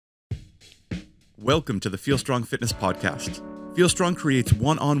Welcome to the Feel Strong Fitness Podcast. Feel Strong creates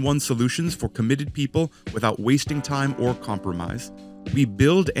one-on-one solutions for committed people without wasting time or compromise. We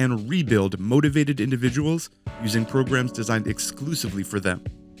build and rebuild motivated individuals using programs designed exclusively for them.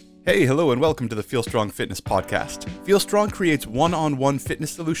 Hey, hello, and welcome to the Feel Strong Fitness Podcast. Feel Strong creates one-on-one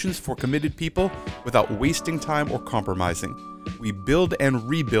fitness solutions for committed people without wasting time or compromising. We build and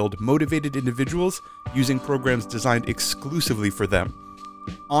rebuild motivated individuals using programs designed exclusively for them.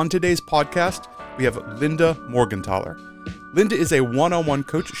 On today's podcast, we have Linda Morgenthaler. Linda is a one-on-one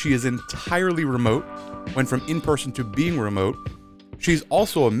coach. She is entirely remote, went from in-person to being remote. She's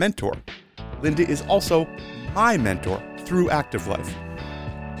also a mentor. Linda is also my mentor through Active Life.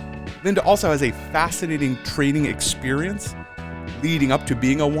 Linda also has a fascinating training experience leading up to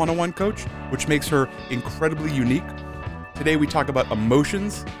being a one-on-one coach, which makes her incredibly unique. Today we talk about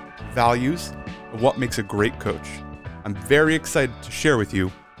emotions, values, and what makes a great coach. I'm very excited to share with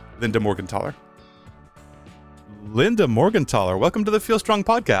you Linda Morgenthaler. Linda Morgenthaler, welcome to the Feel Strong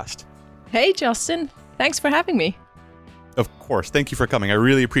Podcast. Hey, Justin. Thanks for having me. Of course. Thank you for coming. I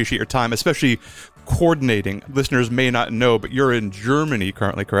really appreciate your time, especially coordinating. Listeners may not know, but you're in Germany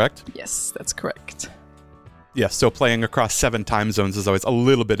currently, correct? Yes, that's correct. Yes, so playing across 7 time zones is always a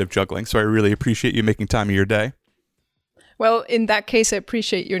little bit of juggling, so I really appreciate you making time of your day. Well, in that case, I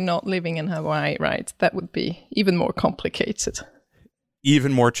appreciate you're not living in Hawaii, right? That would be even more complicated.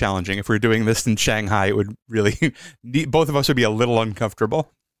 Even more challenging. If we're doing this in Shanghai, it would really, both of us would be a little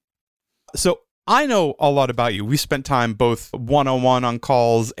uncomfortable. So I know a lot about you. We spent time both one-on-one on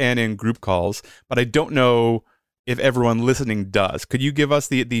calls and in group calls, but I don't know if everyone listening does. Could you give us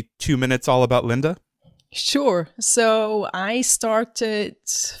the 2 minutes all about Linda? Sure. So I started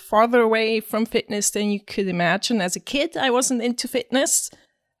farther away from fitness than you could imagine. As a kid, I wasn't into fitness.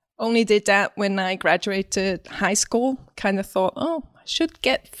 Only did that when I graduated high school. Kind of thought, I should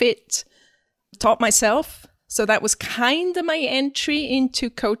get fit. Taught myself. So that was kind of my entry into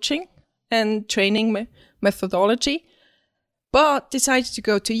coaching and training methodology. But decided to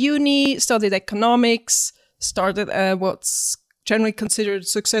go to uni, studied economics, started what's generally considered a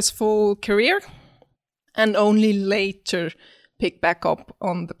successful career, and only later picked back up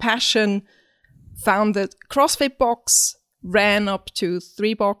on the passion, founded CrossFit Box, ran up to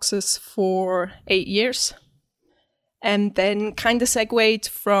 3 boxes for 8 years, and then kind of segued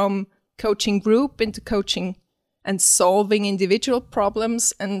from coaching group into coaching and solving individual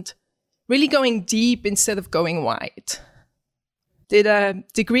problems and really going deep instead of going wide. Did a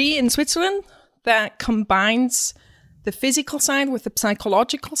degree in Switzerland that combines the physical side with the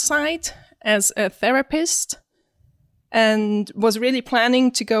psychological side as a therapist, and was really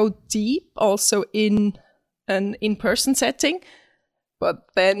planning to go deep also in an in-person setting. But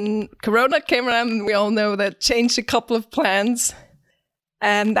then Corona came around, and we all know that changed a couple of plans.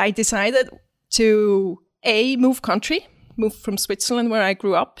 And I decided to A, move country, move from Switzerland where I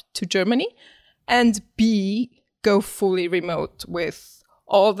grew up to Germany, and B, go fully remote with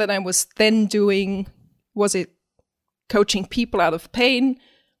all that I was then doing. Was it coaching people out of pain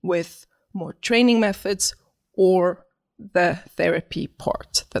with more training methods, or the therapy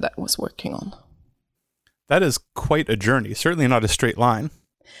part that I was working on? That is quite a journey. Certainly not a straight line.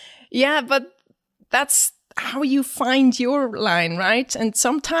 Yeah, but that's how you find your line, right? And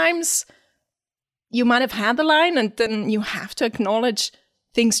sometimes you might have had a line and then you have to acknowledge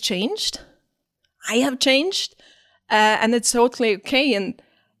things changed. I have changed, and it's totally okay. And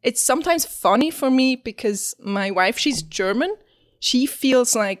it's sometimes funny for me because my wife, she's German. She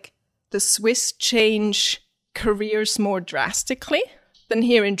feels like the Swiss change careers more drastically than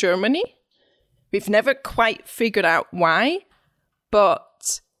here in Germany. We've never quite figured out why,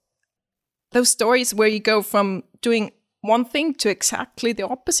 but those stories where you go from doing one thing to exactly the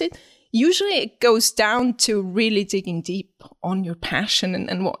opposite, usually it goes down to really digging deep on your passion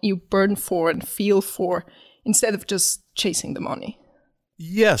and what you burn for and feel for, instead of just chasing the money.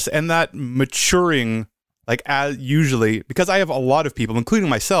 Yes, and that maturing, like as usually, because I have a lot of people, including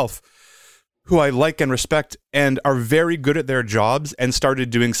myself, who I like and respect and are very good at their jobs and started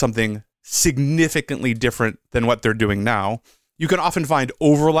doing something significantly different than what they're doing now. You can often find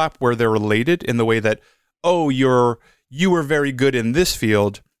overlap where they're related in the way that, you were very good in this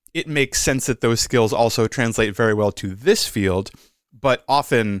field. It makes sense that those skills also translate very well to this field, but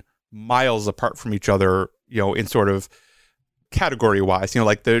often miles apart from each other, in sort of category-wise.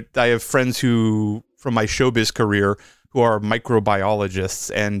 I have friends who, from my showbiz career, who are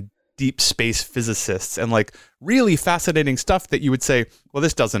microbiologists and deep space physicists and really fascinating stuff that you would say, well,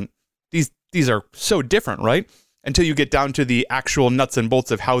 these are so different, right? until you get down to the actual nuts and bolts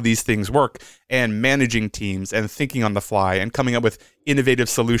of how these things work and managing teams and thinking on the fly and coming up with innovative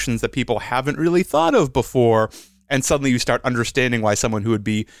solutions that people haven't really thought of before. And suddenly you start understanding why someone who would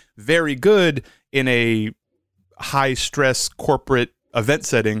be very good in a high stress corporate event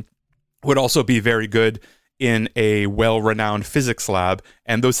setting would also be very good in a well-renowned physics lab.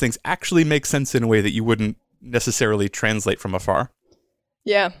 And those things actually make sense in a way that you wouldn't necessarily translate from afar.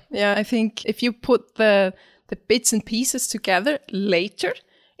 Yeah. I think if you put the bits and pieces together later,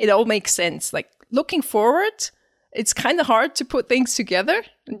 it all makes sense. Like looking forward, it's kind of hard to put things together.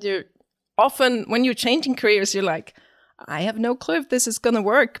 And you're often, when you're changing careers, you're like, I have no clue if this is going to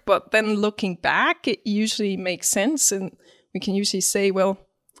work. But then looking back, it usually makes sense. And we can usually say, well,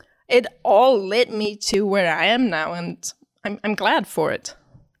 it all led me to where I am now. And I'm glad for it.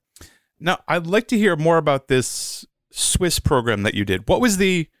 Now, I'd like to hear more about this Swiss program that you did. What is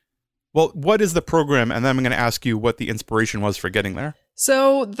the program? And then I'm going to ask you what the inspiration was for getting there.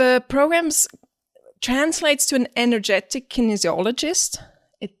 So the program translates to an energetic kinesiologist.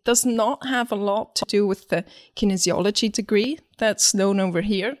 It does not have a lot to do with the kinesiology degree that's known over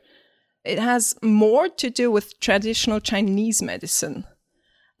here. It has more to do with traditional Chinese medicine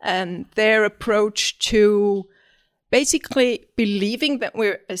and their approach to basically believing that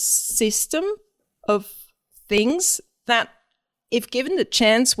we're a system of things that, if given the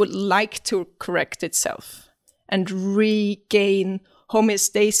chance, would like to correct itself and regain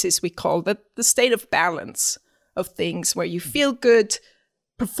homeostasis, we call that, the state of balance of things where you feel good,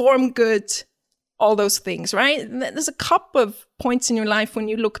 perform good, all those things, right? And there's a couple of points in your life when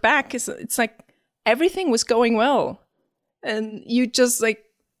you look back, it's like everything was going well. And you just like,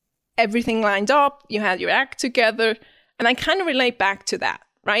 everything lined up, you had your act together. And I kind of relate back to that,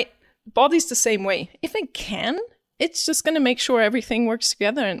 right? Body's the same way. If it can, it's just going to make sure everything works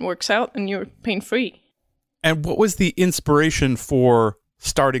together and works out and you're pain-free. And what was the inspiration for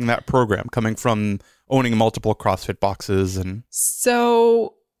starting that program, coming from owning multiple CrossFit boxes? And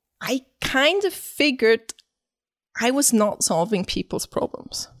so I kind of figured I was not solving people's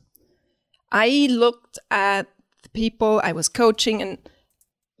problems. I looked at the people I was coaching, and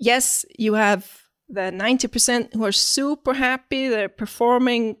yes, you have the 90% who are super happy, they're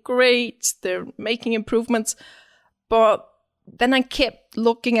performing great, they're making improvements. But then I kept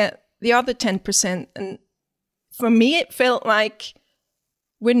looking at the other 10%. And for me, it felt like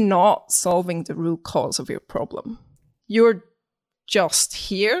we're not solving the root cause of your problem. You're just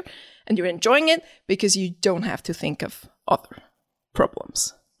here and you're enjoying it because you don't have to think of other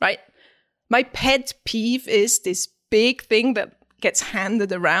problems, right? My pet peeve is this big thing that gets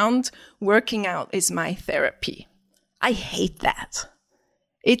handed around. Working out is my therapy. I hate that.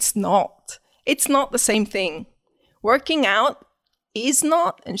 It's not the same thing. Working out is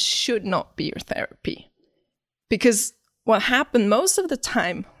not and should not be your therapy. Because what happened most of the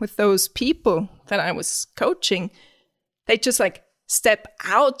time with those people that I was coaching, they just like step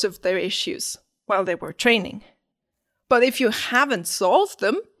out of their issues while they were training. But if you haven't solved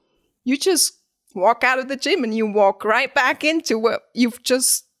them, you just walk out of the gym and you walk right back into what you've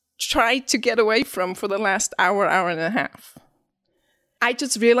just tried to get away from for the last hour and a half. I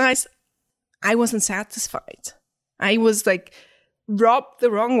just realized I wasn't satisfied. I was like rubbed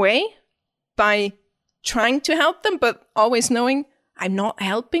the wrong way by trying to help them, but always knowing I'm not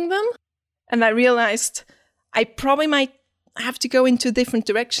helping them. And I realized I probably might have to go into a different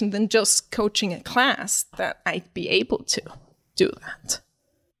direction than just coaching a class, that I'd be able to do that.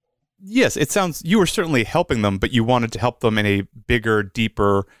 Yes, it sounds, you were certainly helping them, but you wanted to help them in a bigger,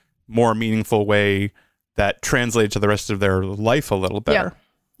 deeper, more meaningful way that translated to the rest of their life a little better.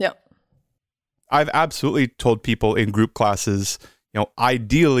 Yeah. I've absolutely told people in group classes,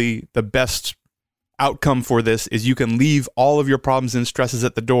 ideally the best outcome for this is you can leave all of your problems and stresses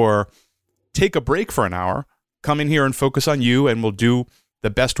at the door, take a break for an hour, come in here and focus on you, and we'll do the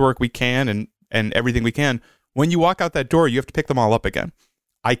best work we can and everything we can. When you walk out that door, you have to pick them all up again.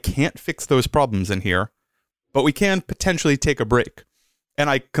 I can't fix those problems in here, but we can potentially take a break. And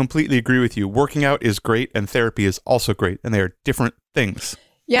I completely agree with you. Working out is great and therapy is also great, and they are different things.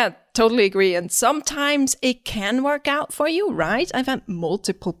 Yeah, totally agree. And sometimes it can work out for you, right? I've had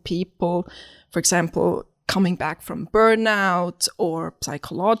multiple people, for example, coming back from burnout or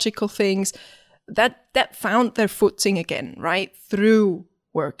psychological things that found their footing again, right? Through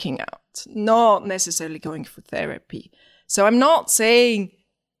working out, not necessarily going for therapy. So I'm not saying,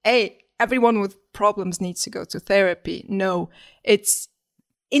 hey, everyone with problems needs to go to therapy. No, it's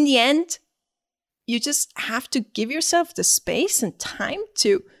in the end, you just have to give yourself the space and time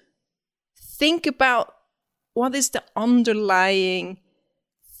to think about what is the underlying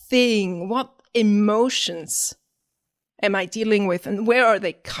thing, what emotions am I dealing with and where are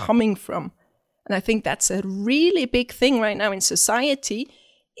they coming from? And I think that's a really big thing right now in society,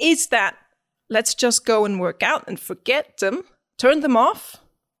 is that let's just go and work out and forget them, turn them off,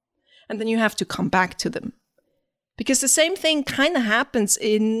 and then you have to come back to them. Because the same thing kind of happens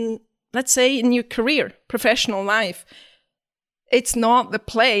in, let's say, in your career, professional life. It's not the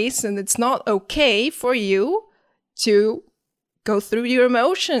place and it's not okay for you to go through your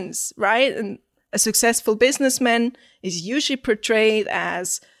emotions, right? And a successful businessman is usually portrayed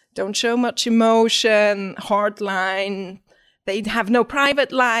as don't show much emotion, hardline, they have no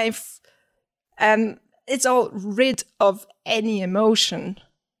private life, and it's all rid of any emotion.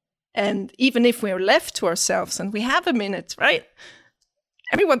 And even if we're left to ourselves and we have a minute, right?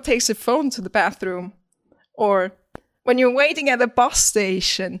 Everyone takes a phone to the bathroom. Or when you're waiting at a bus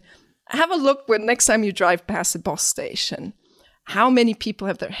station, have a look when next time you drive past a bus station. How many people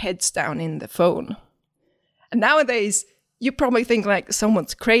have their heads down in the phone? And nowadays, you probably think like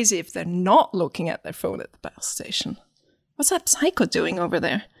someone's crazy if they're not looking at their phone at the bus station. What's that psycho doing over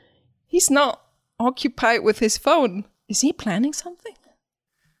there? He's not occupied with his phone. Is he planning something?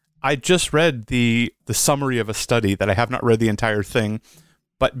 I just read the summary of a study that I have not read the entire thing,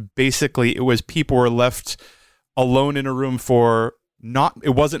 but basically it was people were left alone in a room for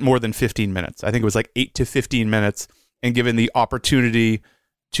it wasn't more than 15 minutes. I think it was like 8 to 15 minutes, and given the opportunity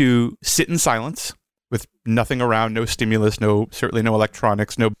to sit in silence with nothing around, no stimulus, certainly no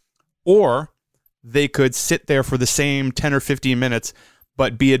electronics, or they could sit there for the same 10 or 15 minutes,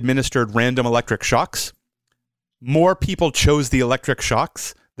 but be administered random electric shocks. More people chose the electric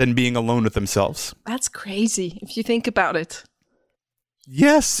shocks than being alone with themselves. That's crazy if you think about it.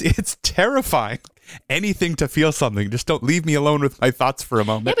 Yes, it's terrifying. Anything to feel something. Just don't leave me alone with my thoughts for a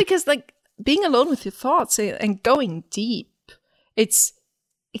moment. Yeah, because like being alone with your thoughts and going deep, it's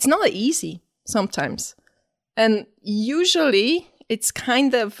not easy sometimes. And usually it's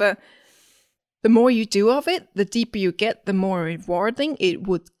kind of the more you do of it, the deeper you get, the more rewarding it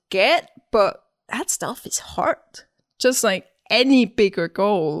would get. But that stuff is hard. Just like any bigger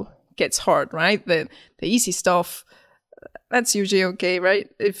goal gets hard, right? The easy stuff, that's usually okay, right?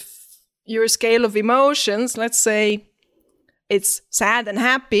 If your scale of emotions, let's say it's sad and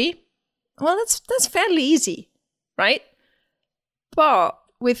happy, well, that's fairly easy, right? But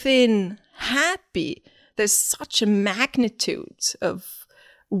within happy, there's such a magnitude of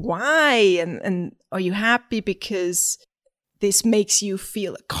why, and are you happy because this makes you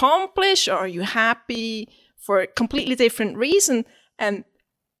feel accomplished, or are you happy for a completely different reason? And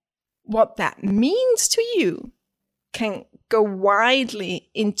what that means to you can go widely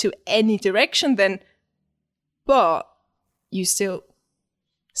into any direction then, but you still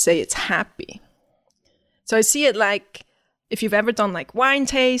say it's happy. So I see it like, if you've ever done like wine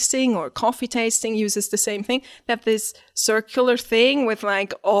tasting or coffee tasting, uses the same thing. They have this circular thing with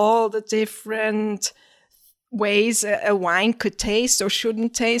like all the different ways a wine could taste or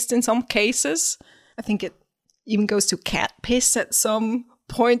shouldn't taste in some cases. I think it even goes to cat piss at some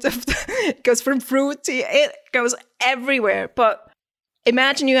point of it goes from fruity, it goes everywhere. But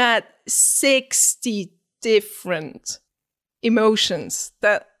imagine you had 60 different emotions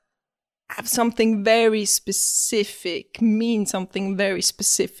that have something very specific, mean something very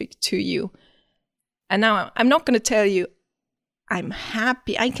specific to you. And now I'm not going to tell you I'm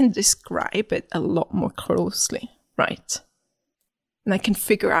happy. I can describe it a lot more closely, right? And I can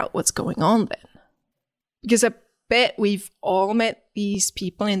figure out what's going on then. Because I bet we've all met these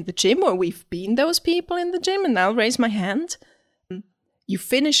people in the gym, or we've been those people in the gym, and I'll raise my hand. You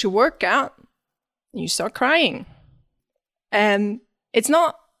finish a workout, and you start crying. And it's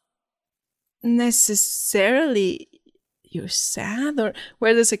not necessarily you're sad, or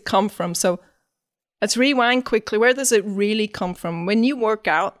where does it come from? So let's rewind quickly. Where does it really come from? When you work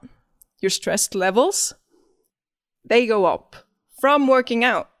out, your stress levels, they go up from working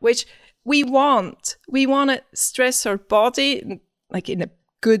out, which we want. We want to stress our body like in a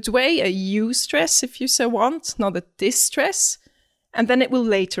good way, a eustress if you so want, not a distress, and then it will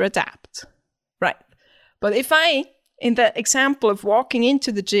later adapt, right? But if I, in that example of walking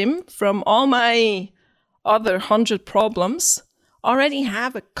into the gym from all my other 100 problems, already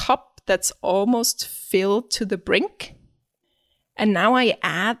have a cup that's almost filled to the brink, and now I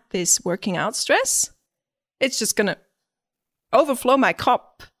add this working out stress, it's just going to overflow my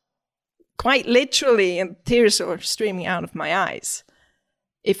cup, quite literally, and tears are streaming out of my eyes.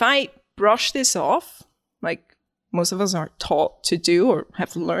 If I brush this off, like most of us are taught to do or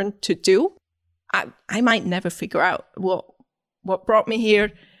have learned to do, I might never figure out what brought me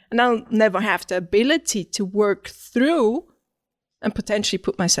here, and I'll never have the ability to work through and potentially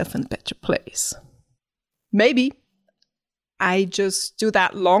put myself in a better place. Maybe I just do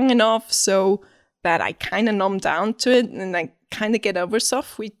that long enough so that I kind of numb down to it and I kind of get over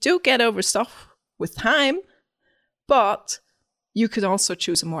stuff. We do get over stuff with time, but you could also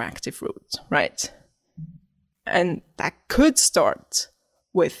choose a more active route, right? And that could start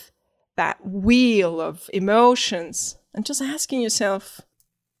with that wheel of emotions and just asking yourself,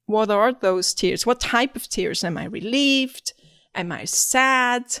 what are those tears? What type of tears? Am I relieved? Am I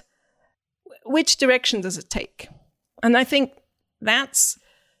sad? Which direction does it take? And I think that's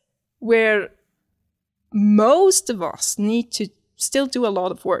where most of us need to still do a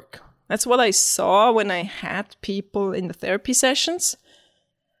lot of work. That's what I saw when I had people in the therapy sessions.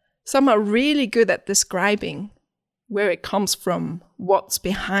 Some are really good at describing where it comes from, what's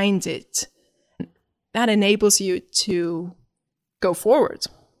behind it. That enables you to go forward.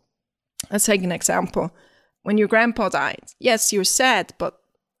 Let's take an example. When your grandpa died, yes, you're sad, but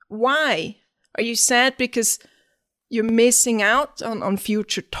why? Are you sad because you're missing out on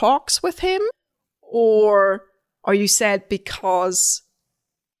future talks with him? Or are you sad because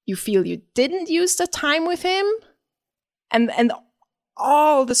you feel you didn't use the time with him? And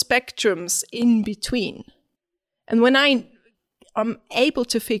all the spectrums in between. And when I'm able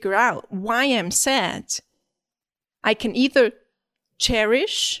to figure out why I'm sad, I can either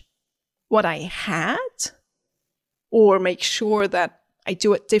cherish what I had or make sure that I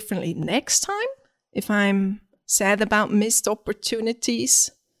do it differently next time if I'm sad about missed opportunities.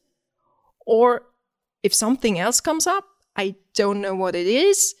 Or if something else comes up, I don't know what it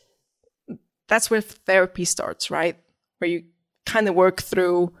is. That's where therapy starts, right? Where you kind of work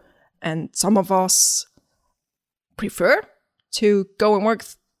through, and some of us prefer to go and work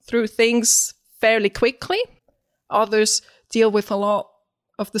through things fairly quickly. Others deal with a lot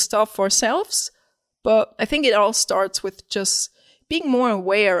of the stuff ourselves. But I think it all starts with just being more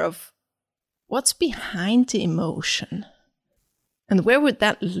aware of what's behind the emotion. And where would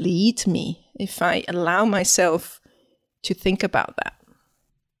that lead me if I allow myself to think about that?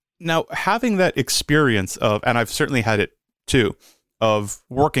 Now, having that experience of, and I've certainly had it too, of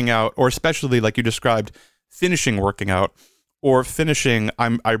working out, or especially like you described, finishing working out, or finishing,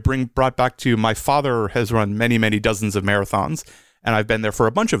 brought back to my father has run many, many dozens of marathons, and I've been there for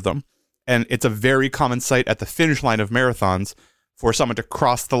a bunch of them. And it's a very common sight at the finish line of marathons for someone to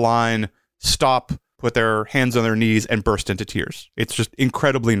cross the line, stop, put their hands on their knees, and burst into tears. It's just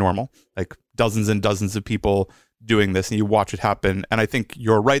incredibly normal, like dozens and dozens of people doing this, and you watch it happen. And I think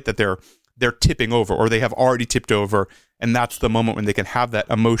you're right that they're tipping over, or they have already tipped over, and that's the moment when they can have that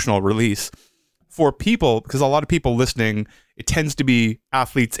emotional release. For people, because a lot of people listening, it tends to be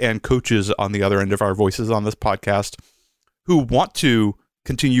athletes and coaches on the other end of our voices on this podcast who want to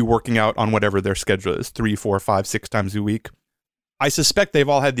continue working out on whatever their schedule is, 3, 4, 5, 6 times a week. I suspect they've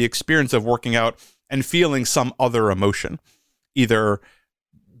all had the experience of working out and feeling some other emotion, either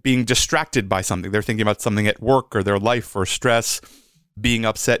being distracted by something. They're thinking about something at work or their life or stress, being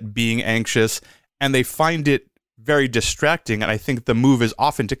upset, being anxious, and they find it very distracting. And I think the move is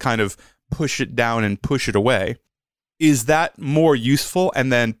often to kind of push it down and push it away. Is that more useful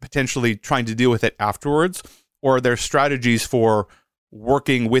and then potentially trying to deal with it afterwards? Or are there strategies for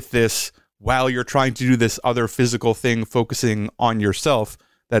working with this while you're trying to do this other physical thing, focusing on yourself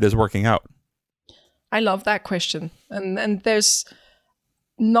that is working out? I love that question. And there's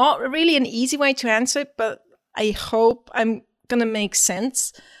not really an easy way to answer it, but I hope I'm going to make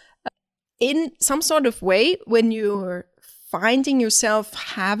sense. In some sort of way, when you're finding yourself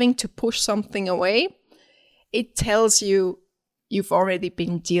having to push something away, it tells you you've already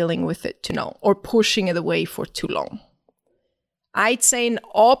been dealing with it too long or pushing it away for too long. I'd say in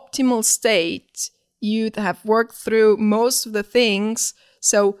optimal state, you'd have worked through most of the things.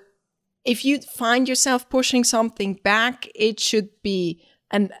 So if you find yourself pushing something back, it should be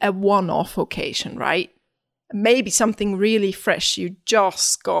a one-off occasion, right? Maybe something really fresh. You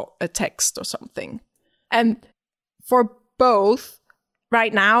just got a text or something. And for both,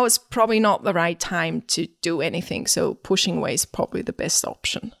 right now is probably not the right time to do anything. So pushing away is probably the best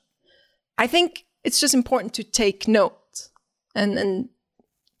option. I think it's just important to take note and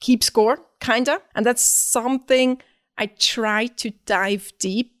keep score, kinda. And that's something I try to dive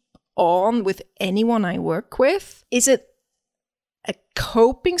deep on with anyone I work with. Is it a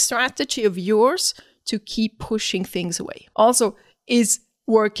coping strategy of yours to keep pushing things away? Also, is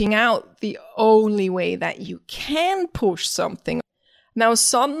working out the only way that you can push something? Now,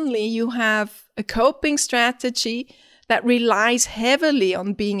 suddenly you have a coping strategy that relies heavily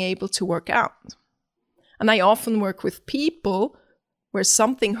on being able to work out. And I often work with people where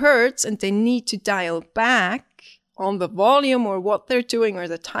something hurts and they need to dial back on the volume or what they're doing or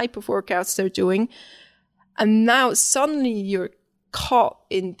the type of workouts they're doing. And now suddenly you're caught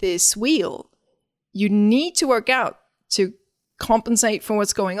in this wheel. You need to work out to compensate for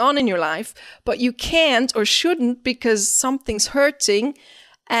what's going on in your life, but you can't or shouldn't because something's hurting.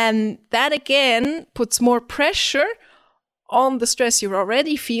 And that again puts more pressure on the stress you're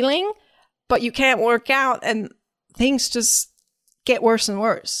already feeling, but you can't work out and things just get worse and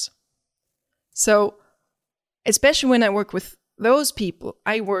worse. So, especially when I work with those people,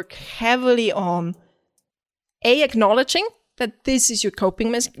 I work heavily on acknowledging that this is your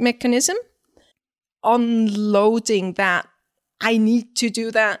coping mechanism, unloading that I need to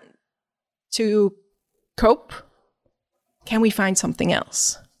do that to cope. Can we find something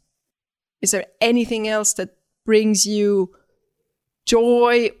else? Is there anything else that brings you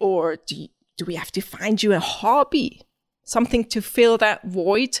joy, or do we have to find you a hobby? Something to fill that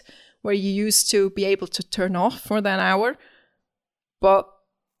void where you used to be able to turn off for that hour. But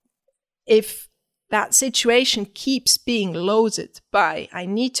if that situation keeps being loaded by, I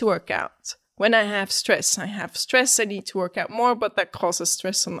need to work out. When I have stress, I need to work out more, but that causes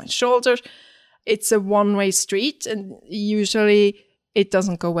stress on my shoulders. It's a one-way street, and usually it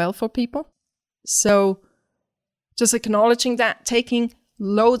doesn't go well for people. So just acknowledging that, taking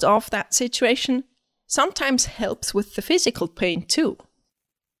load off that situation, sometimes helps with the physical pain too.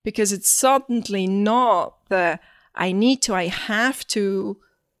 Because it's suddenly not the I have to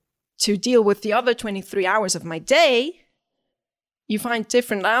deal with the other 23 hours of my day. You find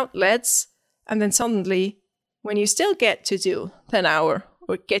different outlets, and then suddenly, when you still get to do that hour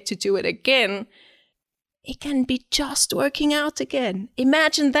or get to do it again, it can be just working out again.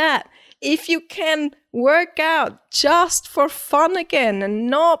 Imagine that. If you can work out just for fun again, and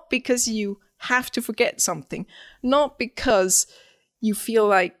not because you have to forget something, not because you feel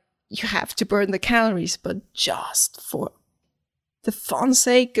like you have to burn the calories, but just for the fun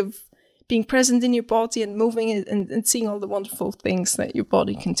sake of being present in your body and moving it and seeing all the wonderful things that your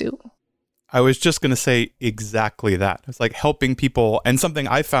body can do. I was just going to say exactly that. It's like helping people, and something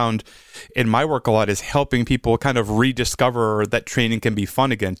I found in my work a lot is helping people kind of rediscover that training can be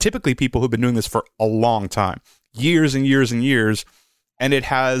fun again. Typically people who've been doing this for a long time, years and years and years, and it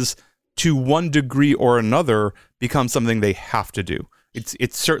has, to one degree or another, become something they have to do.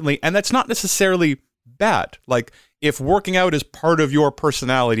 It's certainly, and that's not necessarily bad. Like, if working out is part of your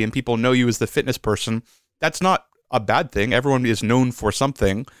personality and people know you as the fitness person, that's not a bad thing. Everyone is known for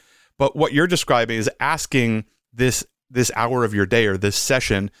something. But what you're describing is asking this hour of your day or this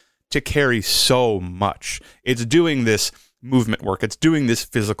session to carry so much. It's doing this movement work. It's doing this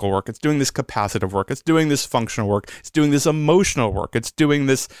physical work. It's doing this capacitive work. It's doing this functional work. It's doing this emotional work. It's doing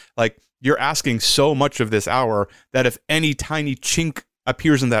this, like, you're asking so much of this hour that if any tiny chink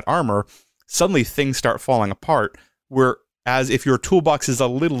appears in that armor, suddenly things start falling apart. Whereas if your toolbox is a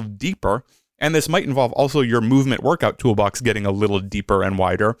little deeper, and this might involve also your movement workout toolbox getting a little deeper and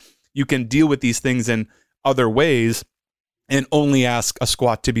wider, you can deal with these things in other ways and only ask a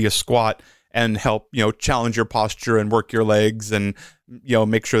squat to be a squat and help, challenge your posture and work your legs and,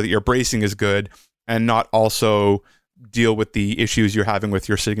 make sure that your bracing is good, and not also deal with the issues you're having with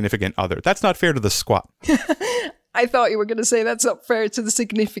your significant other. That's not fair to the squat. I thought you were going to say that's not fair to the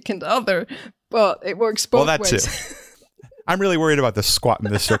significant other, but it works both ways. Well, that too. I'm really worried about the squat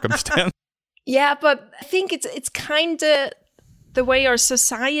in this circumstance. Yeah, but I think it's kind of the way our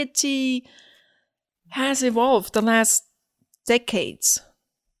society has evolved the last decades.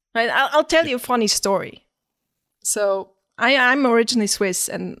 Right? I'll tell you a funny story. So I'm originally Swiss,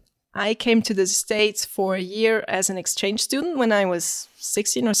 and I came to the States for a year as an exchange student when I was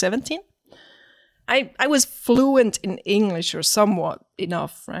 16 or 17. I was fluent in English, or somewhat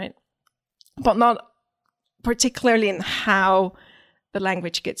enough, right? But not particularly in how the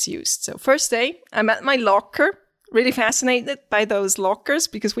language gets used. So first day, I'm at my locker, really fascinated by those lockers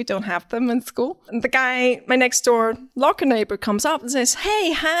because we don't have them in school. And the guy, my next door locker neighbor, comes up and says,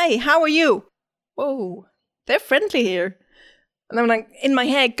 "Hey, hi, how are you?" Whoa, they're friendly here. And I'm like, in my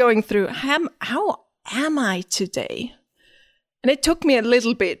head going through, how am I today? And it took me a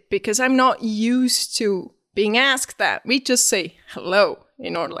little bit because I'm not used to being asked that. We just say hello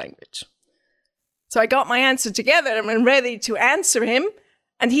in our language. So I got my answer together and I'm ready to answer him.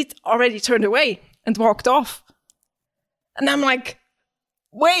 And he'd already turned away and walked off. And I'm like,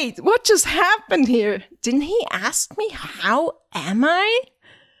 wait, what just happened here? Didn't he ask me, how am I?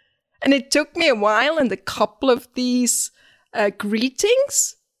 And it took me a while and a couple of these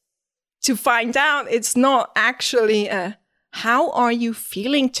greetings to find out it's not actually a, how are you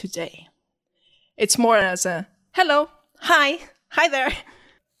feeling today? It's more as a, hello, hi there.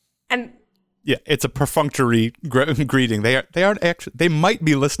 And yeah, it's a perfunctory greeting. They aren't actually, they might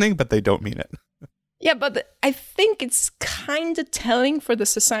be listening, but they don't mean it. Yeah, but I think it's kind of telling for the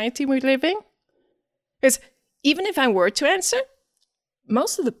society we live in. Because even if I were to answer,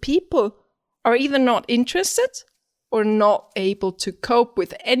 most of the people are either not interested or not able to cope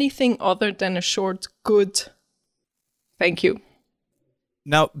with anything other than a short, good thank you.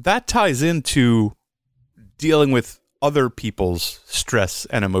 Now, that ties into dealing with other people's stress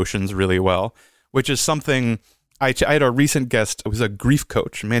and emotions really well, which is something I had a recent guest. It was a grief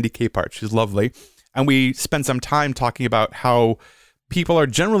coach, Mandy Capehart. She's lovely. And we spent some time talking about how people are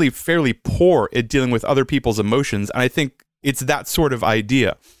generally fairly poor at dealing with other people's emotions. And I think it's that sort of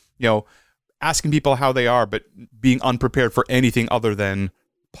idea, asking people how they are, but being unprepared for anything other than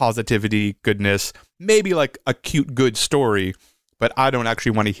positivity, goodness, maybe like a cute, good story. But I don't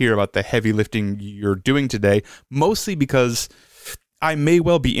actually want to hear about the heavy lifting you're doing today, mostly because I may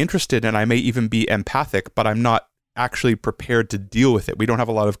well be interested and I may even be empathic, but I'm not actually prepared to deal with it. We don't have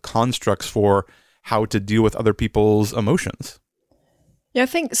a lot of constructs for how to deal with other people's emotions. Yeah, I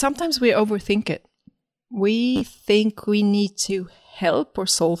think sometimes we overthink it. We think we need to help or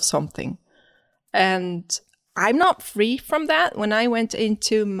solve something. And I'm not free from that. When I went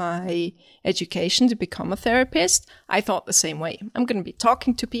into my education to become a therapist, I thought the same way. I'm going to be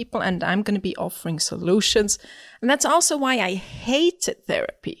talking to people and I'm going to be offering solutions. And that's also why I hated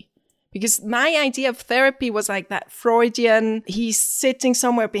therapy. Because my idea of therapy was like that Freudian, he's sitting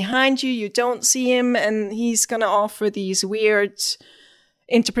somewhere behind you, you don't see him, and he's going to offer these weird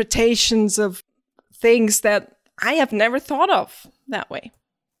interpretations of things that I have never thought of that way.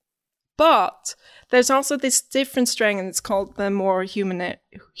 But there's also this different strand, and it's called the more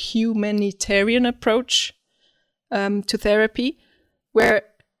humanitarian approach to therapy, where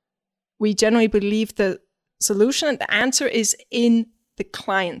we generally believe the solution and the answer is in the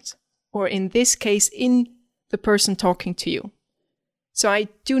client, or in this case, in the person talking to you. So I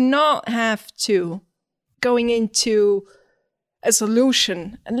do not have to going into a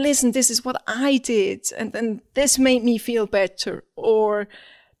solution and listen, this is what I did, and then this made me feel better, or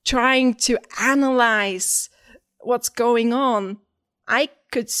trying to analyze what's going on. I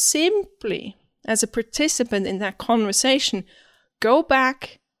could simply, as a participant in that conversation, go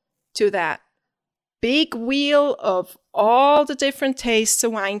back to that big wheel of all the different tastes a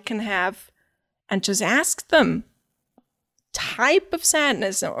wine can have and just ask them, type of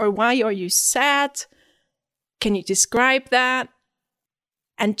sadness, or why are you sad? Can you describe that?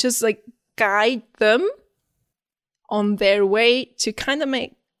 And just like guide them on their way to kind of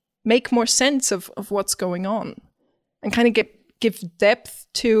make more sense of what's going on, and kind of give depth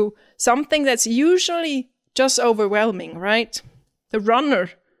to something that's usually just overwhelming, right? The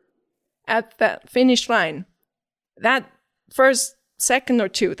runner at that finish line, that first second or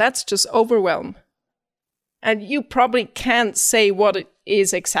two, that's just overwhelm. And you probably can't say what it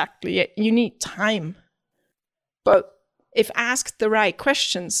is exactly yet. You need time. But if asked the right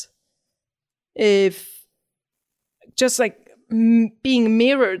questions, if just like being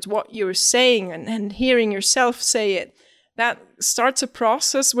mirrored what you're saying and hearing yourself say it, that starts a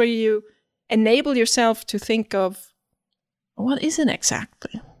process where you enable yourself to think of, what is it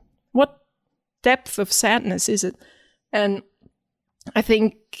exactly? What depth of sadness is it? And I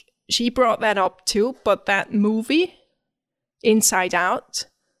think she brought that up too, but that movie, Inside Out,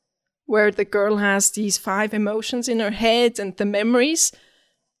 where the girl has these 5 emotions in her head and the memories,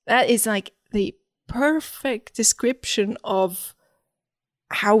 that is like the perfect description of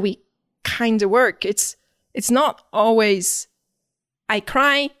how we kind of work. It's not always, I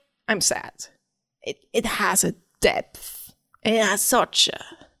cry, I'm sad. It has a depth. It has such a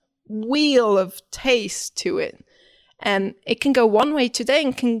wheel of taste to it. And it can go one way today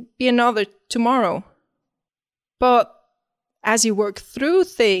and can be another tomorrow. But as you work through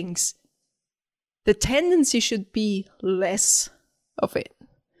things, the tendency should be less of it.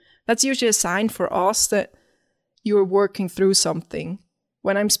 That's usually a sign for us that you're working through something.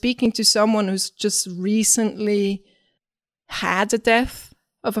 When I'm speaking to someone who's just recently had a death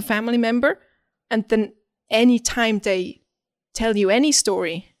of a family member, and then anytime they tell you any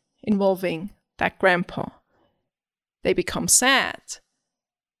story involving that grandpa, they become sad.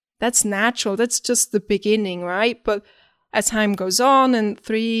 That's natural. That's just the beginning, right? But as time goes on and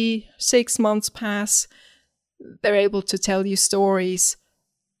 3-6 months pass, they're able to tell you stories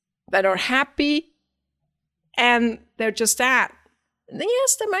that are happy, and they're just that.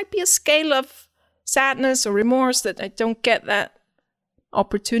 Yes, there might be a scale of sadness or remorse that I don't get that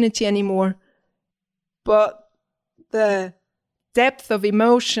opportunity anymore. But the depth of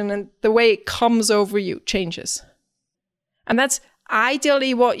emotion and the way it comes over you changes. And that's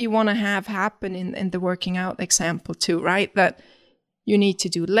ideally what you want to have happen in the working out example too, right? That you need to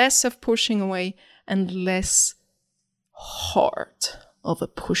do less of pushing away and less hard of a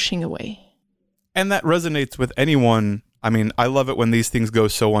pushing away. And that resonates with anyone. I mean, I love it when these things go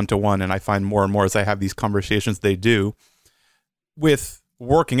so one-to-one, and I find more and more as I have these conversations they do. With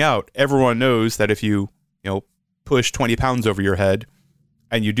working out, everyone knows that if you push 20 pounds over your head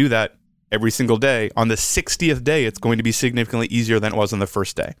and you do that every single day, on the 60th day, it's going to be significantly easier than it was on the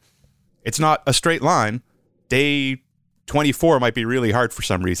first day. It's not a straight line. Day 24 might be really hard for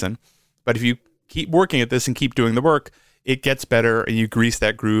some reason, but if you keep working at this and keep doing the work, it gets better and you grease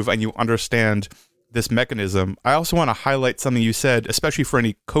that groove and you understand this mechanism. I also want to highlight something you said, especially for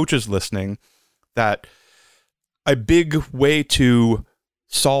any coaches listening, that a big way to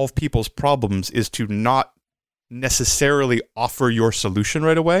solve people's problems is to not necessarily offer your solution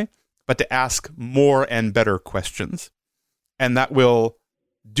right away, but to ask more and better questions. And that will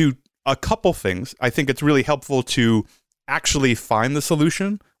do a couple things. I think it's really helpful to actually find the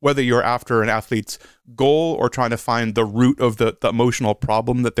solution, whether you're after an athlete's goal or trying to find the root of the emotional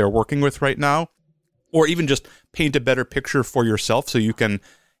problem that they're working with right now, or even just paint a better picture for yourself so you can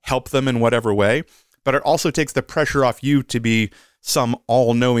help them in whatever way. But it also takes the pressure off you to be some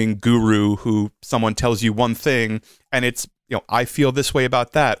all-knowing guru who someone tells you one thing and it's, I feel this way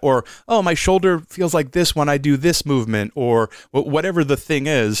about that, or, oh, my shoulder feels like this when I do this movement, or whatever the thing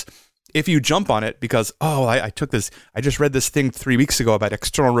is. If you jump on it because, I just read this thing 3 weeks ago about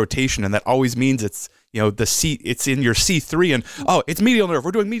external rotation, and that always means it's, it's in your C3, and, it's medial nerve.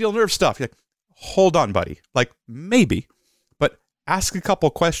 We're doing medial nerve stuff. You're like, hold on, buddy. Like, maybe, but ask a couple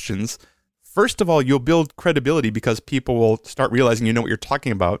questions. First of all, you'll build credibility because people will start realizing you know what you're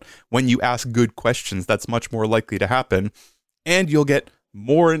talking about. When you ask good questions, that's much more likely to happen, and you'll get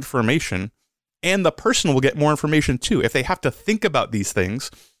more information, and the person will get more information too. If they have to think about these things,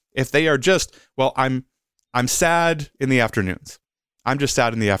 if they are just, I'm sad in the afternoons. I'm just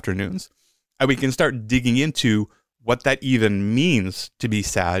sad in the afternoons. And we can start digging into what that even means to be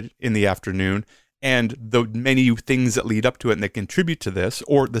sad in the afternoon and the many things that lead up to it and that contribute to this,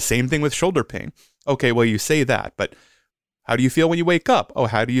 or the same thing with shoulder pain. Okay, well, you say that, but how do you feel when you wake up? Oh,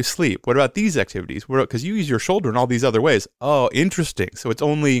 how do you sleep? What about these activities? Because you use your shoulder in all these other ways. Oh, interesting. So it's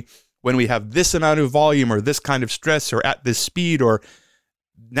only when we have this amount of volume or this kind of stress or at this speed, or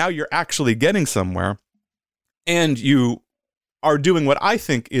now you're actually getting somewhere, and you are doing what I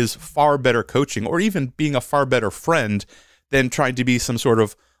think is far better coaching, or even being a far better friend than trying to be some sort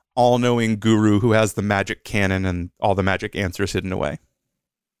of all-knowing guru who has the magic cannon and all the magic answers hidden away.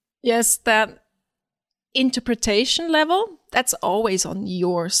 Yes, that interpretation level, that's always on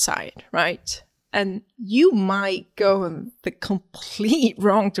your side, right? And you might go in the complete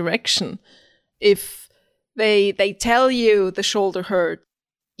wrong direction. If they tell you the shoulder hurt,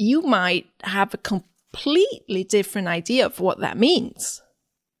 you might have a completely different idea of what that means.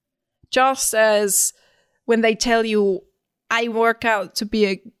 Just as when they tell you, I work out to be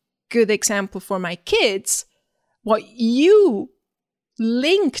a good example for my kids, what you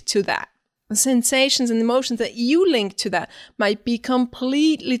link to that, the sensations and emotions that you link to that might be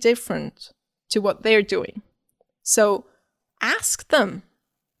completely different to what they're doing. So ask them,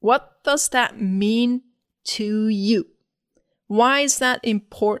 what does that mean to you? Why is that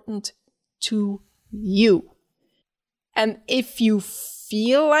important to you? And if you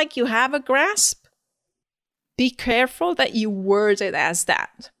feel like you have a grasp, be careful that you word it as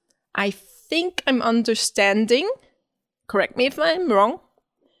that. I think I'm understanding, correct me if I'm wrong,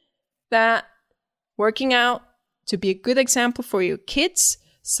 that working out to be a good example for your kids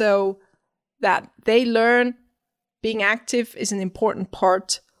so that they learn being active is an important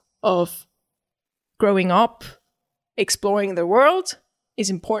part of growing up. Exploring the world is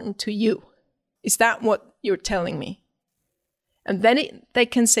important to you. Is that what you're telling me? And then they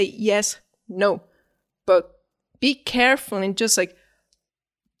can say yes, no. But be careful in just like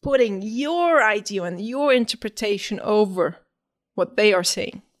putting your idea and your interpretation over what they are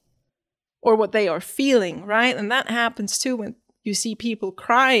saying or what they are feeling, right? And that happens too when you see people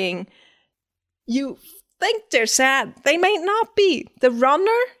crying. You think they're sad. They might not be. The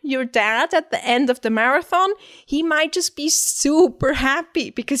runner, your dad at the end of the marathon, he might just be super happy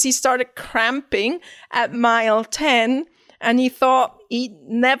because he started cramping at mile 10 and he thought he'd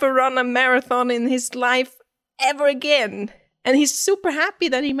never run a marathon in his life ever again. And he's super happy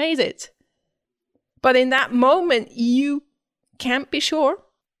that he made it. But in that moment, you can't be sure.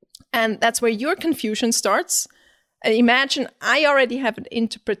 And that's where your confusion starts. And imagine I already have an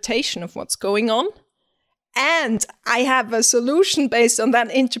interpretation of what's going on. And I have a solution based on that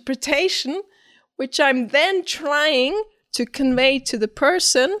interpretation, which I'm then trying to convey to the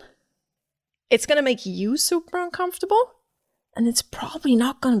person. It's going to make you super uncomfortable. And it's probably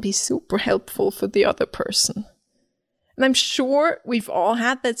not going to be super helpful for the other person. And I'm sure we've all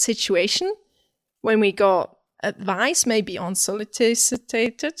had that situation when we got advice, maybe unsolicited,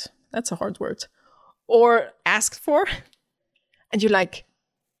 that's a hard word, or asked for. And you're like,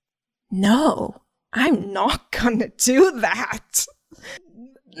 no, I'm not going to do that.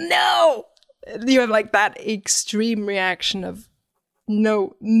 No. You have like that extreme reaction of,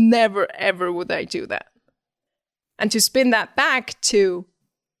 no, never, ever would I do that. And to spin that back to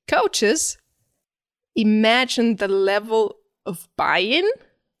coaches, imagine the level of buy-in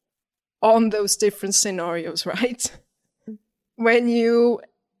on those different scenarios, right? When you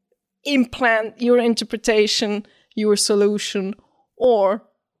implant your interpretation, your solution, or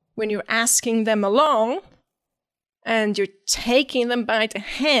when you're asking them along and you're taking them by the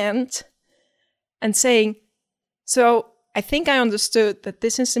hand and saying, so I think I understood that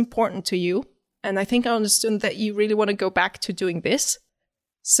this is important to you. And I think I understood that you really want to go back to doing this.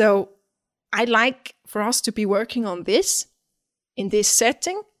 So I'd like for us to be working on this in this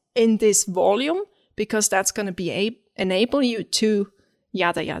setting, in this volume, because that's going to be enable you to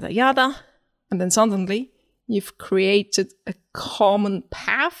yada, yada, yada. And then suddenly you've created a common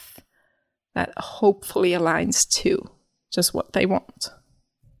path that hopefully aligns to just what they want.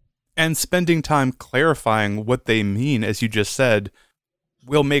 And spending time clarifying what they mean, as you just said,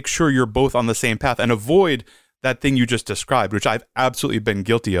 will make sure you're both on the same path and avoid that thing you just described, which I've absolutely been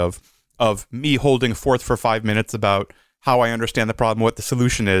guilty of me holding forth for 5 minutes about how I understand the problem, what the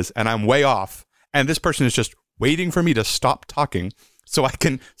solution is, and I'm way off. And this person is just waiting for me to stop talking so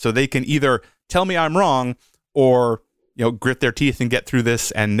they can either tell me I'm wrong or, grit their teeth and get through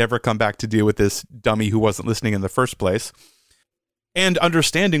this and never come back to deal with this dummy who wasn't listening in the first place. And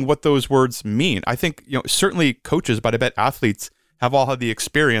understanding what those words mean. I think, certainly coaches, but I bet athletes have all had the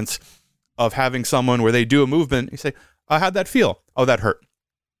experience of having someone where they do a movement, you say, how'd that feel? Oh, that hurt.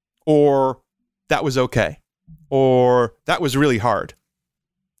 Or that was okay. Or that was really hard.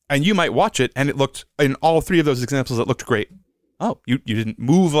 And you might watch it and it looked, in all three of those examples, it looked great. Oh, you didn't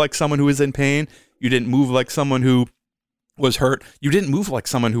move like someone who was in pain. You didn't move like someone who was hurt. You didn't move like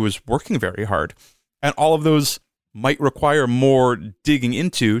someone who was working very hard. And all of those might require more digging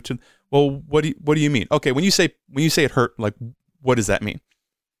into well, what do you mean? Okay, when you say it hurt, like, what does that mean?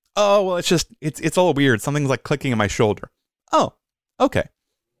 Oh, well, it's all weird. Something's like clicking in my shoulder. Oh, okay.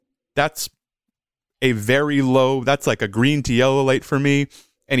 That's a very low, that's like a green to yellow light for me.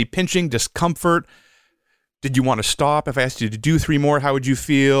 Any pinching, discomfort? Did you want to stop? If I asked you to do 3 more, how would you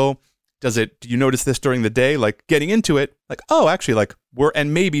feel? Do you notice this during the day? Like getting into it, like, oh, actually, like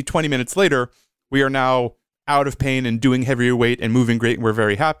and maybe 20 minutes later, we are now out of pain and doing heavier weight and moving great and we're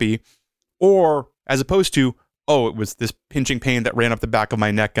very happy. Or as opposed to, oh, it was this pinching pain that ran up the back of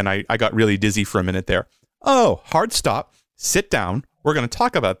my neck and I got really dizzy for a minute there. Oh, hard stop, sit down. We're going to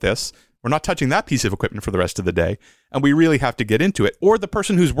talk about this. We're not touching that piece of equipment for the rest of the day. And we really have to get into it. Or the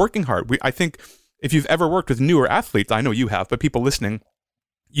person who's working hard. I think if you've ever worked with newer athletes, I know you have, but people listening,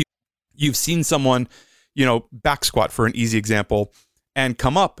 you've seen someone, back squat for an easy example and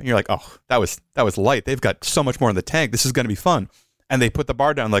come up and you're like, oh, that was light. They've got so much more in the tank. This is going to be fun. And they put the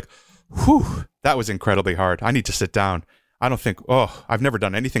bar down like, whew, that was incredibly hard. I need to sit down. I've never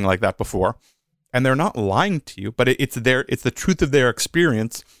done anything like that before. And they're not lying to you, but it's the truth of their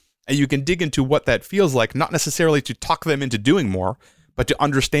experience. And you can dig into what that feels like, not necessarily to talk them into doing more, but to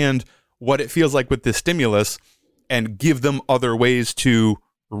understand what it feels like with this stimulus and give them other ways to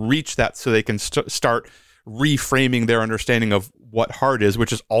reach that so they can start reframing their understanding of what hard is,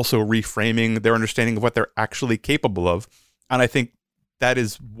 which is also reframing their understanding of what they're actually capable of. And I think that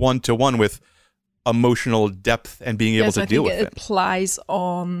is one-to-one with emotional depth and being able to deal with it. It applies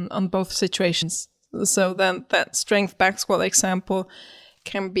on both situations. So then that strength back squat example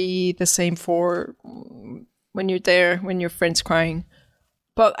can be the same for when you're there, when your friend's crying.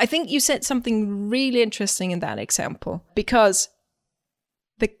 But I think you said something really interesting in that example, because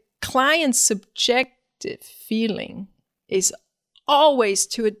the client's subjective feeling is always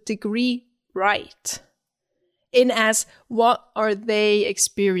to a degree right, in as what are they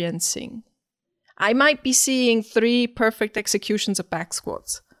experiencing. I might be seeing 3 perfect executions of back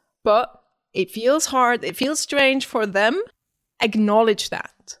squats, but it feels hard, it feels strange for them. Acknowledge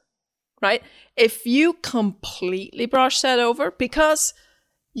that, right? If you completely brush that over because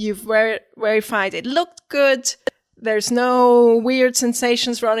you've verified it looked good, there's no weird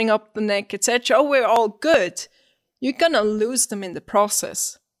sensations running up the neck, etc. Oh, we're all good. You're gonna lose them in the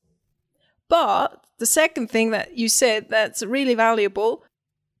process. But the second thing that you said that's really valuable,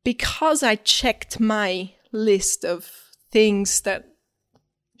 because I checked my list of things that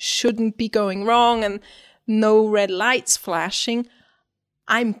shouldn't be going wrong and no red lights flashing,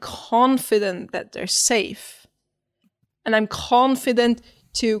 I'm confident that they're safe. And I'm confident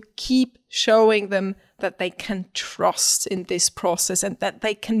to keep showing them that they can trust in this process and that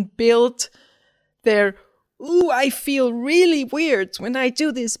they can build their, I feel really weird when I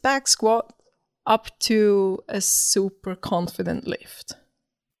do this back squat, up to a super confident lift.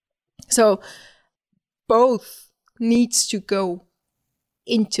 So both needs to go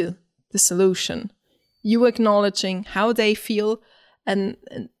into the solution. You acknowledging how they feel, and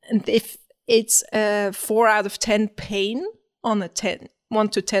if it's a 4 out of 10 pain on a 1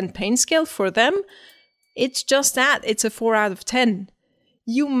 to 10 pain scale for them, it's just that, it's a 4 out of 10.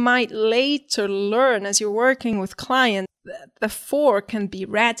 You might later learn as you're working with clients that the 4 can be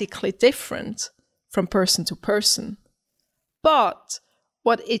radically different from person to person. But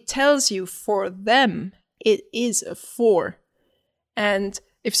what it tells you for them, it is a 4. And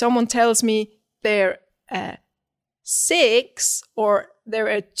if someone tells me they're a 6 or they're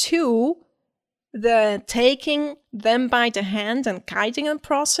a 2, the taking them by the hand and guiding them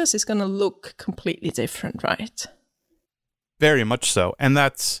process is going to look completely different, right? Very much so. And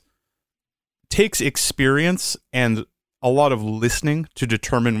takes experience and a lot of listening to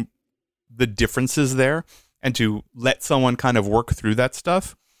determine the differences there and to let someone kind of work through that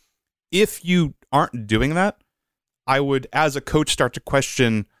stuff. If you aren't doing that, I would, as a coach, start to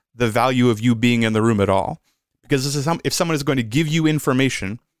question the value of you being in the room at all. Because if someone is going to give you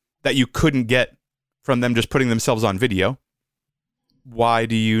information that you couldn't get from them just putting themselves on video, why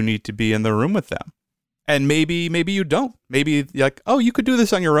do you need to be in the room with them? And maybe you don't. Maybe like, oh, you could do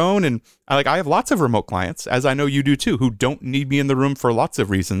this on your own. And I have lots of remote clients, as I know you do too, who don't need me in the room for lots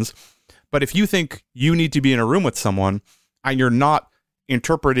of reasons. But if you think you need to be in a room with someone and you're not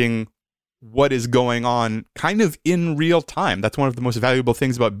interpreting what is going on kind of in real time, that's one of the most valuable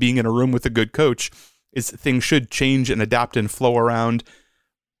things about being in a room with a good coach, is things should change and adapt and flow around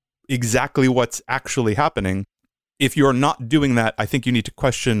exactly what's actually happening. If you're not doing that, I think you need to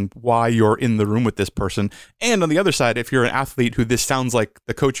question why you're in the room with this person. And on the other side, if you're an athlete who this sounds like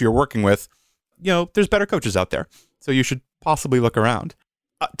the coach you're working with, there's better coaches out there. So you should possibly look around.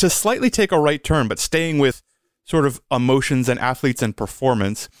 To slightly take a right turn, but staying with sort of emotions and athletes and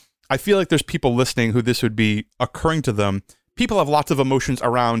performance, I feel like there's people listening who this would be occurring to them. People have lots of emotions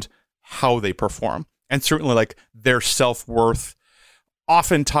around how they perform, and certainly like their self-worth,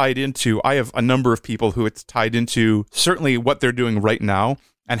 often tied into, I have a number of people who it's tied into certainly what they're doing right now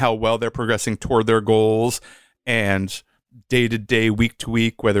and how well they're progressing toward their goals, and day to day, week to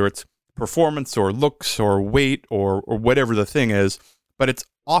week, whether it's performance or looks or weight or whatever the thing is. But it's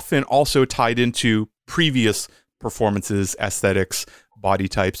often also tied into previous performances, aesthetics, body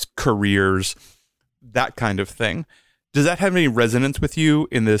types, careers, that kind of thing. Does that have any resonance with you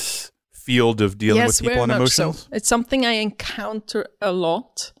in this field of dealing with people and emotions? So. It's something I encounter a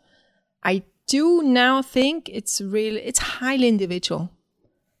lot. I do now think it's highly individual.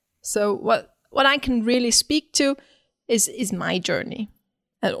 So what I can really speak to is my journey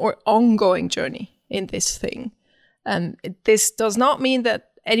or ongoing journey in this thing. And this does not mean that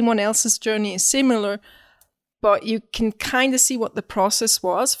anyone else's journey is similar, but you can kind of see what the process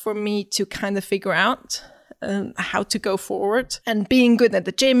was for me to kind of figure out how to go forward. And being good at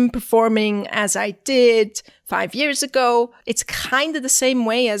the gym, performing as I did 5 years ago, it's kind of the same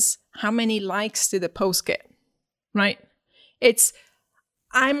way as how many likes did a post get, right?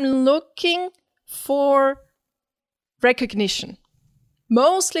 I'm looking for recognition.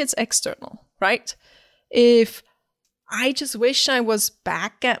 Mostly it's external, right? If I just wish I was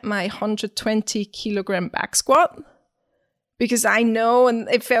back at my 120 kilogram back squat, because I know, and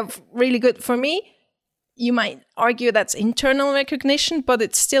it felt really good for me. You might argue that's internal recognition, but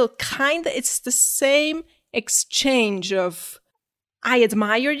it's still it's the same exchange of, I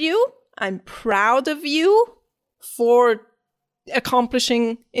admire you, I'm proud of you for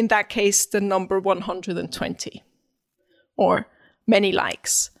accomplishing, in that case, the number 120 or many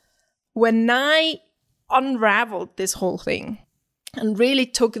likes. When I unraveled this whole thing and really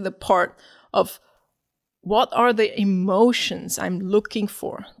took the part of what are the emotions I'm looking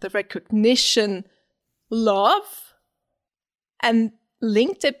for, the recognition, love, and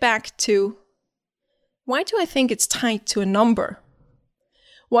linked it back to, why do I think it's tied to a number?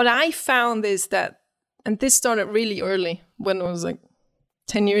 What I found is that, and this started really early when I was like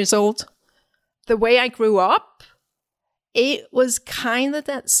 10 years old, the way I grew up, it was kind of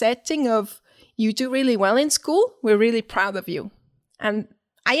that setting of, you do really well in school, we're really proud of you. And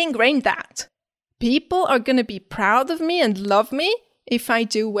I ingrained that. People are going to be proud of me and love me if I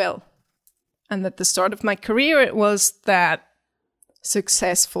do well. And at the start of my career, it was that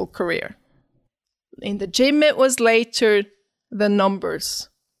successful career. In the gym, it was later the numbers.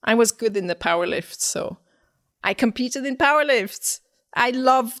 I was good in the power lifts, so I competed in power lifts. I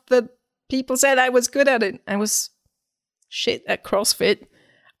loved that people said I was good at it. I was shit at CrossFit.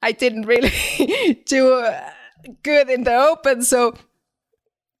 I didn't really do good in the open, so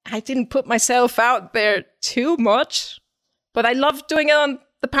I didn't put myself out there too much. But I loved doing it on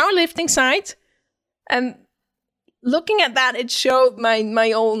the powerlifting side. And looking at that, it showed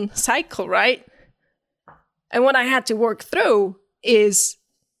my own cycle, right? And what I had to work through is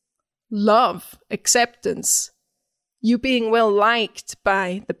love, acceptance, you being well liked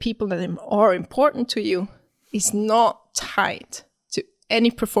by the people that are important to you is not tied to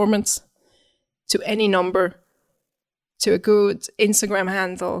any performance, to any number, to a good Instagram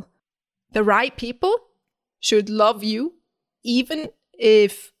handle. The right people should love you, even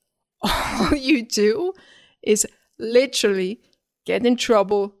if all you do is literally get in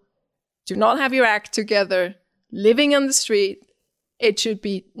trouble, do not have your act together, living on the street. It should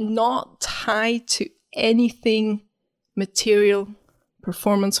be not tied to anything material,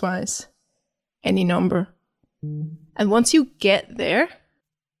 performance-wise, any number. And once you get there,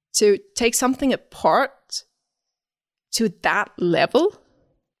 to take something apart to that level,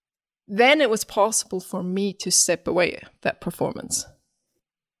 then it was possible for me to step away that performance.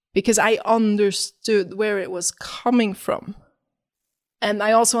 Because I understood where it was coming from. And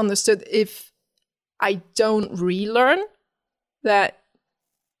I also understood if I don't relearn that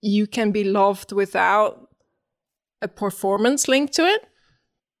you can be loved without a performance linked to it,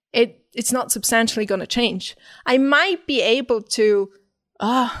 it's not substantially going to change. I might be able to,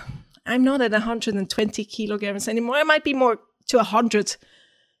 I'm not at 120 kilograms anymore. I might be more to 100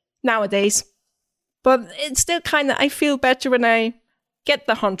 nowadays. But it's still kind of, I feel better when I get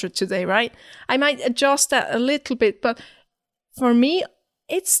the 100 today, right? I might adjust that a little bit, but for me,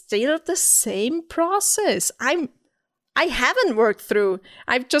 it's still the same process. I haven't worked through.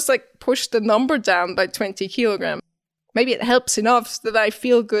 I've just pushed the number down by 20 kilograms. Maybe it helps enough that I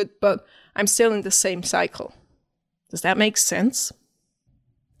feel good, but I'm still in the same cycle. Does that make sense?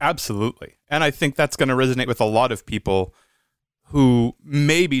 Absolutely. And I think that's going to resonate with a lot of people who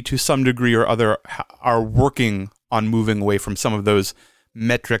maybe to some degree or other are working on moving away from some of those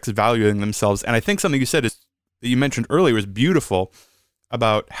metrics, valuing themselves. And I think something you said that you mentioned earlier was beautiful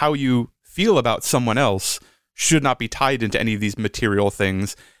about how you feel about someone else should not be tied into any of these material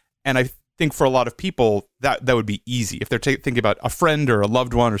things. And I think for a lot of people, that would be easy. If they're thinking about a friend or a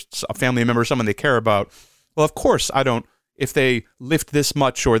loved one or a family member, someone they care about, well, of course, if they lift this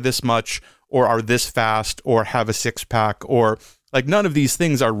much or are this fast or have a six-pack or none of these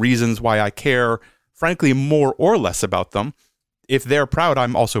things are reasons why I care, frankly, more or less about them. If they're proud,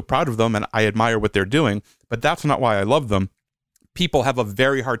 I'm also proud of them and I admire what they're doing, but that's not why I love them. People have a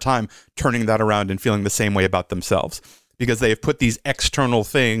very hard time turning that around and feeling the same way about themselves because they have put these external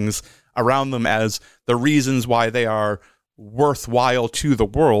things around them as the reasons why they are worthwhile to the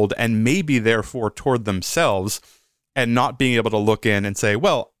world and maybe therefore toward themselves, and not being able to look in and say,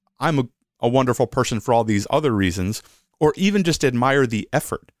 well, I'm a wonderful person for all these other reasons, or even just admire the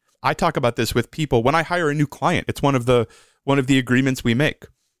effort. I talk about this with people when I hire a new client. It's one of the agreements we make,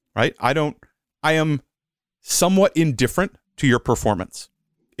 right? I am somewhat indifferent to your performance.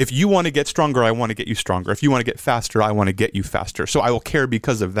 If you want to get stronger, I want to get you stronger. If you want to get faster, I want to get you faster. So I will care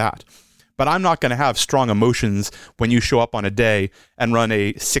because of that. But I'm not going to have strong emotions when you show up on a day and run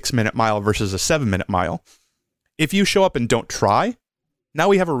a 6-minute mile versus a 7-minute mile. If you show up and don't try, now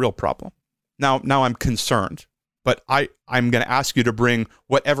we have a real problem. Now I'm concerned. But I'm going to ask you to bring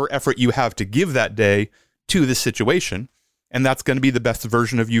whatever effort you have to give that day to this situation. And that's going to be the best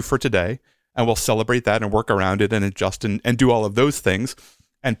version of you for today. And we'll celebrate that and work around it and adjust and do all of those things.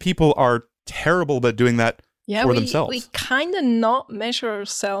 And people are terrible about doing that for themselves. We kind of not measure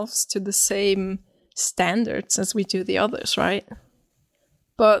ourselves to the same standards as we do the others, right?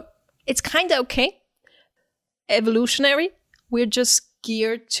 But it's kind of okay. Evolutionary. We're just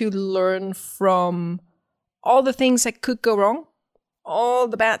geared to learn from all the things that could go wrong, all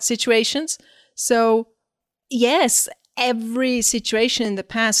the bad situations. So yes, every situation in the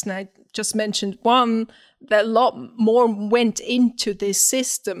past, and I just mentioned one, that a lot more went into this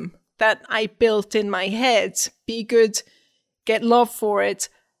system that I built in my head. Be good, get love for it.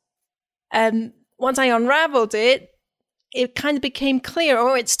 And once I unraveled it, it kind of became clear,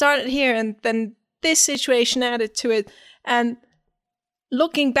 it started here and then this situation added to it. And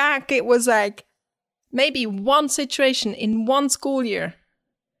looking back, it was maybe one situation in one school year,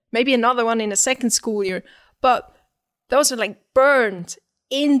 maybe another one in a second school year, but those are burned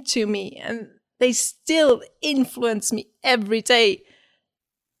into me and they still influence me every day.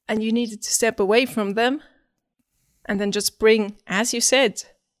 and you needed to step away from them and then just bring, as you said,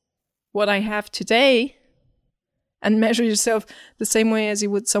 what I have today and measure yourself the same way as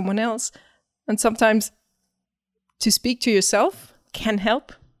you would someone else. And sometimes to speak to yourself can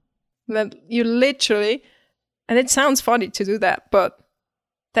help. That you literally, and it sounds funny to do that, but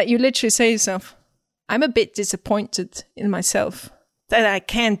that you literally say to yourself, I'm a bit disappointed in myself that I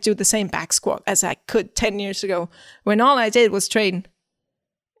can't do the same back squat as I could 10 years ago when all I did was train.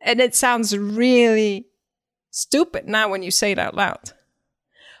 And it sounds really stupid now when you say it out loud.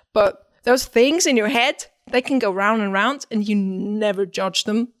 But those things in your head, they can go round and round, and you never judge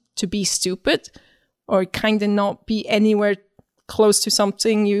them to be stupid or kind of not be anywhere close to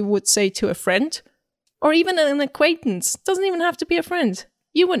something you would say to a friend or even an acquaintance. Doesn't even have to be a friend.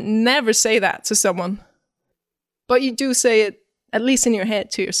 You would never say that to someone. But you do say it, at least in your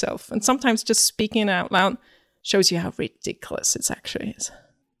head, to yourself. And sometimes just speaking it out loud shows you how ridiculous it actually is.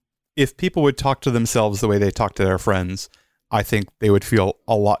 If people would talk to themselves the way they talk to their friends, I think they would feel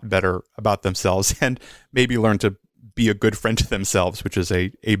a lot better about themselves and maybe learn to be a good friend to themselves, which is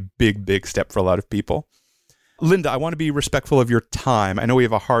a big, big step for a lot of people. Linda, I want to be respectful of your time. I know we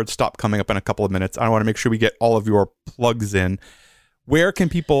have a hard stop coming up in a couple of minutes. I want to make sure we get all of your plugs in. Where can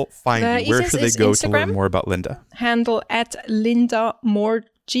people find you? Where should they go Instagram, to learn more about Linda? Handle at Linda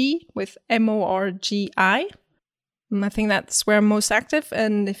Morgi with Morgi. I think that's where I'm most active.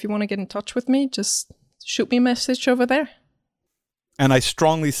 And if you want to get in touch with me, just shoot me a message over there. And I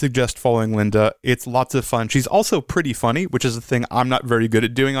strongly suggest following Linda. It's lots of fun. She's also pretty funny, which is a thing I'm not very good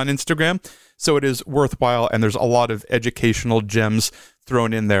at doing on Instagram. So it is worthwhile. And there's a lot of educational gems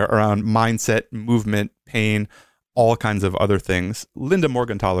thrown in there around mindset, movement, pain, all kinds of other things. Linda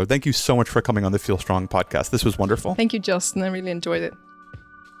Morgenthaler, thank you so much for coming on the Feel Strong podcast. This was wonderful. Thank you, Justin. I really enjoyed it.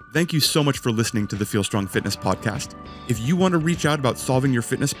 Thank you so much for listening to the Feel Strong Fitness podcast. If you want to reach out about solving your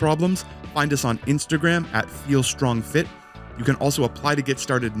fitness problems, find us on Instagram at FeelStrongFit. You can also apply to get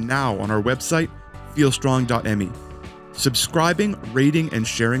started now on our website, feelstrong.me. Subscribing, rating, and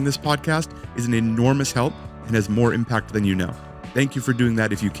sharing this podcast is an enormous help and has more impact than you know. Thank you for doing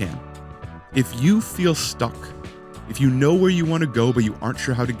that if you can. If you feel stuck, if you know where you want to go but you aren't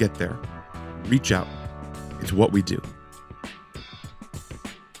sure how to get there, reach out. It's what we do.